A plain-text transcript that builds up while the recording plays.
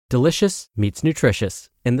Delicious meets nutritious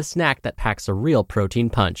in the snack that packs a real protein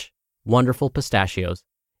punch. Wonderful Pistachios.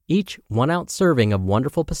 Each 1-ounce serving of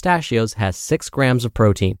Wonderful Pistachios has 6 grams of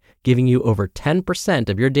protein, giving you over 10%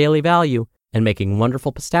 of your daily value and making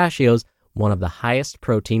Wonderful Pistachios one of the highest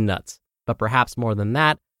protein nuts. But perhaps more than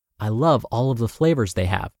that, I love all of the flavors they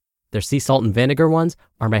have. Their sea salt and vinegar ones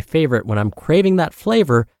are my favorite when I'm craving that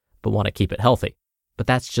flavor but want to keep it healthy. But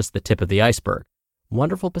that's just the tip of the iceberg.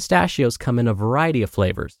 Wonderful Pistachios come in a variety of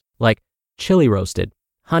flavors, like chili roasted,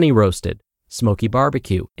 honey roasted, smoky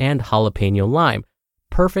barbecue, and jalapeno lime,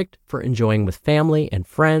 perfect for enjoying with family and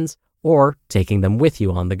friends or taking them with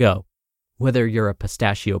you on the go. Whether you're a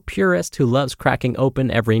pistachio purist who loves cracking open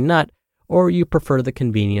every nut, or you prefer the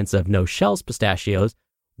convenience of no-shells pistachios,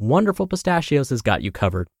 Wonderful Pistachios has got you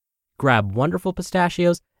covered. Grab Wonderful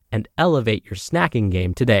Pistachios and elevate your snacking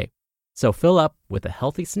game today. So fill up with a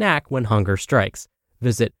healthy snack when hunger strikes.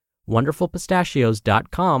 Visit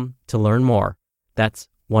wonderfulpistachios.com to learn more. That's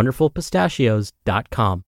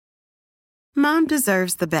wonderfulpistachios.com. Mom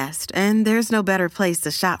deserves the best, and there's no better place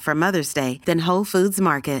to shop for Mother's Day than Whole Foods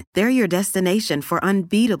Market. They're your destination for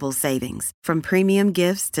unbeatable savings, from premium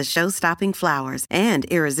gifts to show-stopping flowers and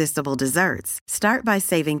irresistible desserts. Start by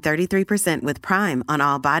saving 33% with Prime on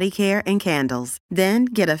all body care and candles. Then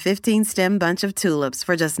get a 15-stem bunch of tulips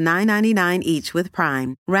for just $9.99 each with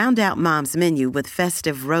Prime. Round out Mom's menu with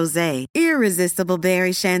festive rosé, irresistible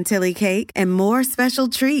berry chantilly cake, and more special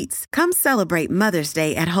treats. Come celebrate Mother's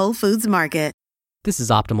Day at Whole Foods Market. This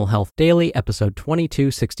is Optimal Health Daily, episode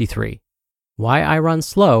 2263, Why I Run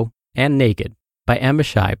Slow and Naked by Emma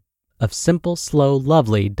Scheib of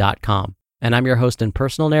SimpleSlowLovely.com. And I'm your host and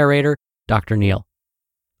personal narrator, Dr. Neil.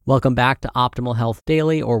 Welcome back to Optimal Health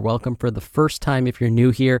Daily, or welcome for the first time if you're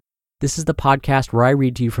new here. This is the podcast where I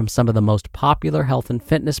read to you from some of the most popular health and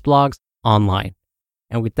fitness blogs online.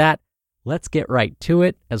 And with that, let's get right to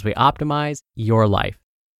it as we optimize your life.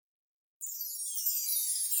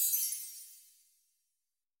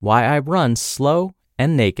 Why I Run Slow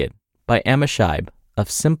and Naked by Emma Scheib of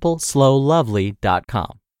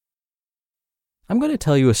SimpleSlowLovely.com. I'm going to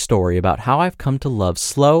tell you a story about how I've come to love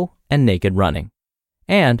slow and naked running,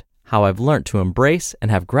 and how I've learned to embrace and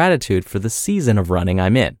have gratitude for the season of running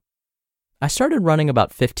I'm in. I started running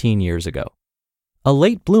about 15 years ago. A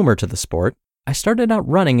late bloomer to the sport, I started out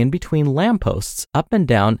running in between lampposts up and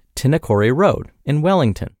down Tinnacorry Road in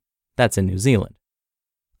Wellington. That's in New Zealand.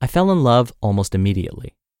 I fell in love almost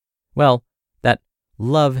immediately. Well, that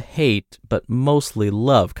love-hate, but mostly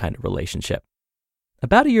love kind of relationship.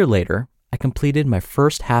 About a year later, I completed my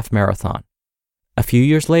first half marathon. A few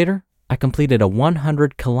years later, I completed a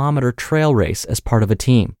 100-kilometer trail race as part of a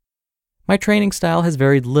team. My training style has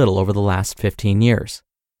varied little over the last 15 years.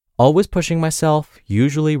 Always pushing myself,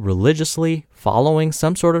 usually religiously, following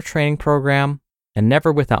some sort of training program, and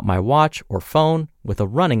never without my watch or phone with a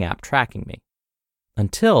running app tracking me.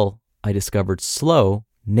 Until I discovered slow,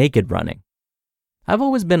 naked running. I've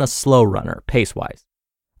always been a slow runner, pace-wise.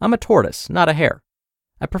 I'm a tortoise, not a hare.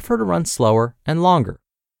 I prefer to run slower and longer.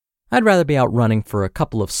 I'd rather be out running for a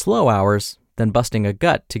couple of slow hours than busting a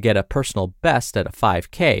gut to get a personal best at a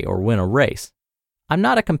 5K or win a race. I'm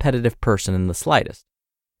not a competitive person in the slightest.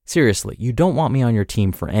 Seriously, you don't want me on your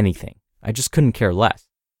team for anything. I just couldn't care less.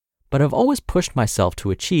 But I've always pushed myself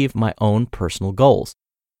to achieve my own personal goals.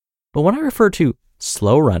 But when I refer to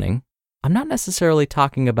slow running, I'm not necessarily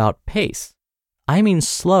talking about pace. I mean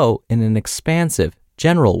slow in an expansive,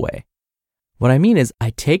 general way. What I mean is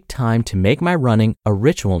I take time to make my running a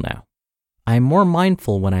ritual now. I am more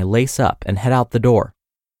mindful when I lace up and head out the door.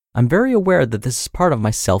 I'm very aware that this is part of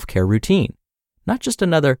my self-care routine, not just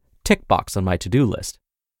another tick box on my to-do list.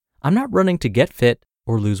 I'm not running to get fit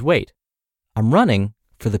or lose weight. I'm running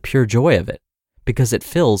for the pure joy of it, because it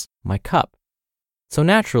fills my cup. So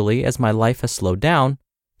naturally, as my life has slowed down,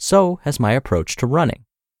 so has my approach to running.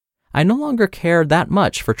 I no longer care that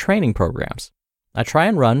much for training programs. I try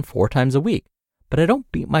and run 4 times a week, but I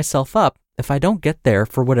don't beat myself up if I don't get there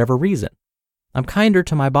for whatever reason. I'm kinder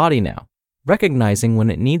to my body now, recognizing when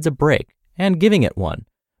it needs a break and giving it one,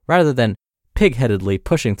 rather than pig-headedly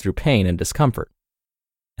pushing through pain and discomfort.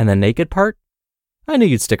 And the naked part? I knew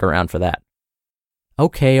you'd stick around for that.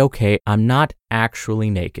 Okay, I'm not actually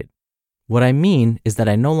naked. What I mean is that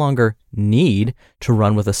I no longer need to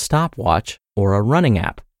run with a stopwatch or a running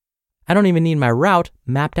app. I don't even need my route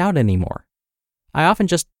mapped out anymore. I often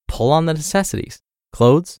just pull on the necessities,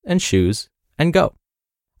 clothes and shoes, and go.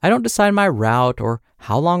 I don't decide my route or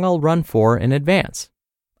how long I'll run for in advance.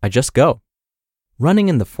 I just go. Running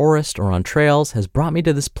in the forest or on trails has brought me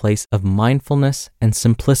to this place of mindfulness and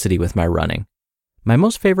simplicity with my running. My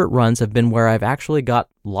most favorite runs have been where I've actually got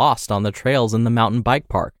lost on the trails in the mountain bike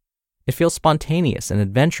park, It feels spontaneous and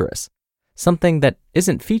adventurous, something that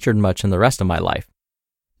isn't featured much in the rest of my life.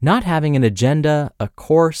 Not having an agenda, a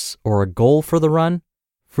course, or a goal for the run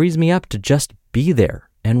frees me up to just be there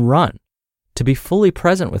and run, to be fully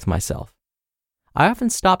present with myself. I often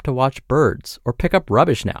stop to watch birds or pick up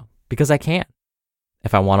rubbish now because I can.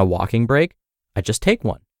 If I want a walking break, I just take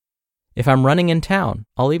one. If I'm running in town,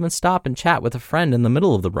 I'll even stop and chat with a friend in the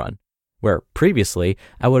middle of the run, where previously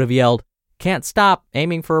I would have yelled, "Can't stop,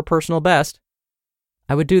 aiming for a personal best."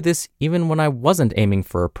 I would do this even when I wasn't aiming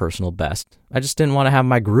for a personal best. I just didn't want to have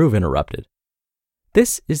my groove interrupted.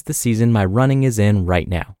 This is the season my running is in right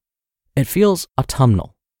now. It feels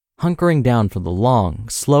autumnal, hunkering down for the long,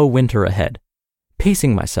 slow winter ahead,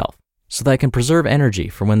 pacing myself so that I can preserve energy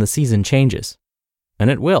for when the season changes. And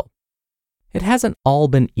it will. It hasn't all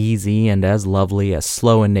been easy and as lovely as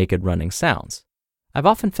slow and naked running sounds. I've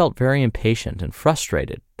often felt very impatient and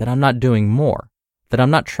frustrated that I'm not doing more, that I'm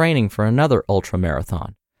not training for another ultra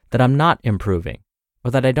marathon, that I'm not improving,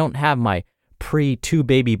 or that I don't have my pre-2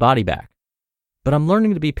 baby body back. But I'm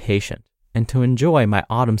learning to be patient and to enjoy my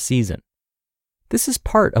autumn season. This is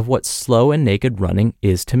part of what slow and naked running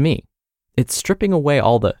is to me. It's stripping away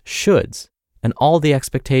all the shoulds and all the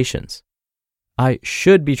expectations. I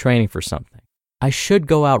should be training for something. I should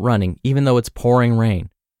go out running even though it's pouring rain.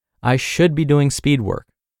 I should be doing speed work.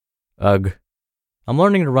 Ugh. I'm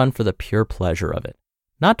learning to run for the pure pleasure of it.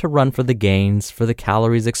 Not to run for the gains, for the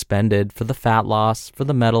calories expended, for the fat loss, for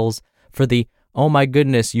the medals, for the, "Oh my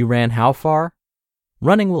goodness, you ran how far?"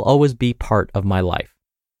 Running will always be part of my life.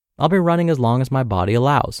 I'll be running as long as my body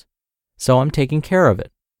allows. So I'm taking care of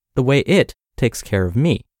it, the way it takes care of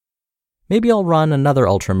me. Maybe I'll run another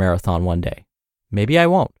ultra marathon one day. Maybe I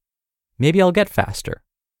won't. Maybe I'll get faster.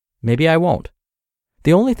 Maybe I won't.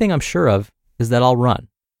 The only thing I'm sure of is that I'll run,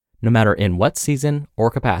 no matter in what season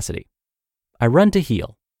or capacity. I run to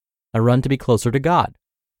heal. I run to be closer to God.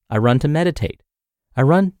 I run to meditate. I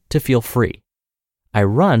run to feel free. I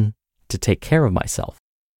run to take care of myself.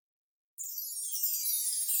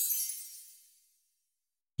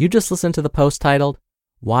 You just listened to the post titled,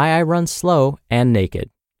 "Why I Run Slow and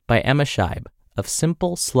Naked" by Emma Scheib of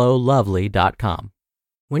SimpleSlowLovely.com.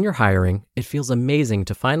 When you're hiring, it feels amazing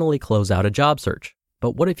to finally close out a job search.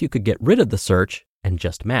 But what if you could get rid of the search and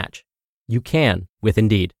just match? You can with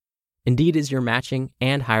Indeed. Indeed is your matching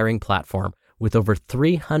and hiring platform with over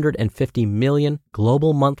 350 million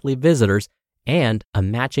global monthly visitors and a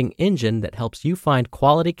matching engine that helps you find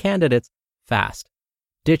quality candidates fast.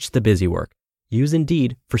 Ditch the busy work. Use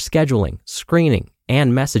Indeed for scheduling, screening,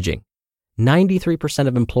 and messaging. 93%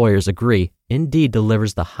 of employers agree Indeed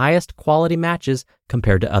delivers the highest quality matches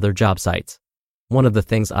compared to other job sites. One of the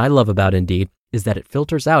things I love about Indeed is that it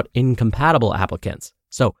filters out incompatible applicants.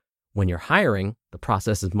 So when you're hiring, the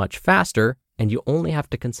process is much faster and you only have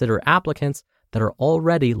to consider applicants that are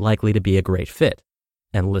already likely to be a great fit.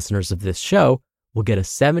 And listeners of this show will get a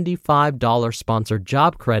 $75 sponsored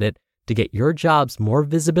job credit to get your jobs more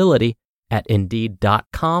visibility at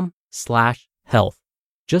Indeed.com/health.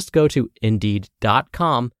 Just go to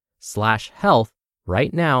Indeed.com/health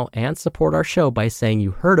right now and support our show by saying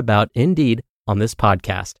you heard about Indeed on this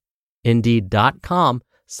podcast.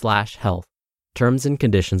 Indeed.com/health. Terms and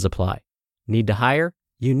conditions apply. Need to hire?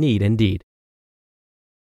 You need Indeed.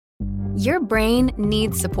 Your brain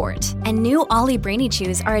needs support, and new Ollie Brainy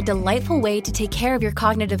Chews are a delightful way to take care of your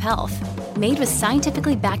cognitive health. Made with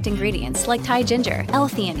scientifically backed ingredients like Thai ginger,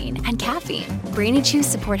 L-theanine, and caffeine, Brainy Chews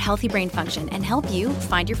support healthy brain function and help you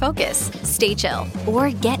find your focus, stay chill,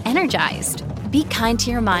 or get energized. Be kind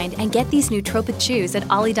to your mind and get these nootropic chews at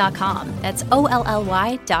ollie.com. That's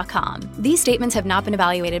OLLY.com. These statements have not been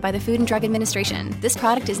evaluated by the Food and Drug Administration. This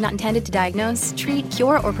product is not intended to diagnose, treat,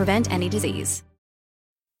 cure, or prevent any disease.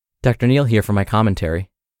 Dr. Neil here for my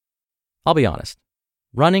commentary. I'll be honest,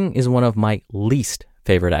 running is one of my least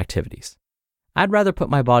favorite activities. I'd rather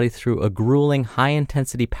put my body through a grueling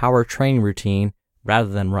high-intensity power training routine rather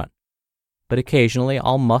than run. But occasionally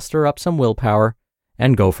I'll muster up some willpower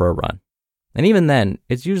and go for a run. And even then,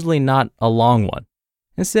 it's usually not a long one.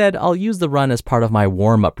 Instead, I'll use the run as part of my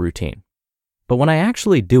warm-up routine. But when I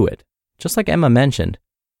actually do it, just like Emma mentioned,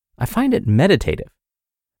 I find it meditative.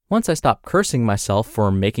 Once I stop cursing myself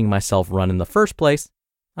for making myself run in the first place,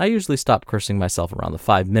 I usually stop cursing myself around the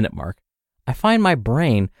 5-minute mark, I find my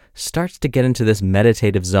brain starts to get into this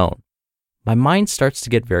meditative zone. My mind starts to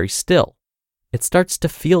get very still. It starts to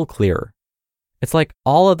feel clearer. It's like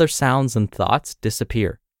all other sounds and thoughts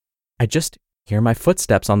disappear. I just hear my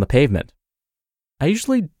footsteps on the pavement. I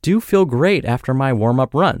usually do feel great after my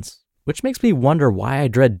warm-up runs, which makes me wonder why I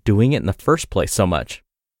dread doing it in the first place so much.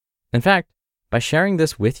 In fact, by sharing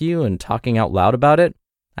this with you and talking out loud about it,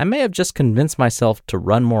 I may have just convinced myself to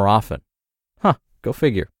run more often. Go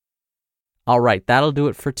figure. All right, that'll do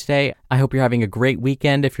it for today. I hope you're having a great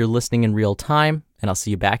weekend if you're listening in real time, and I'll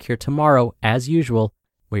see you back here tomorrow, as usual,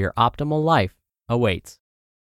 where your optimal life awaits.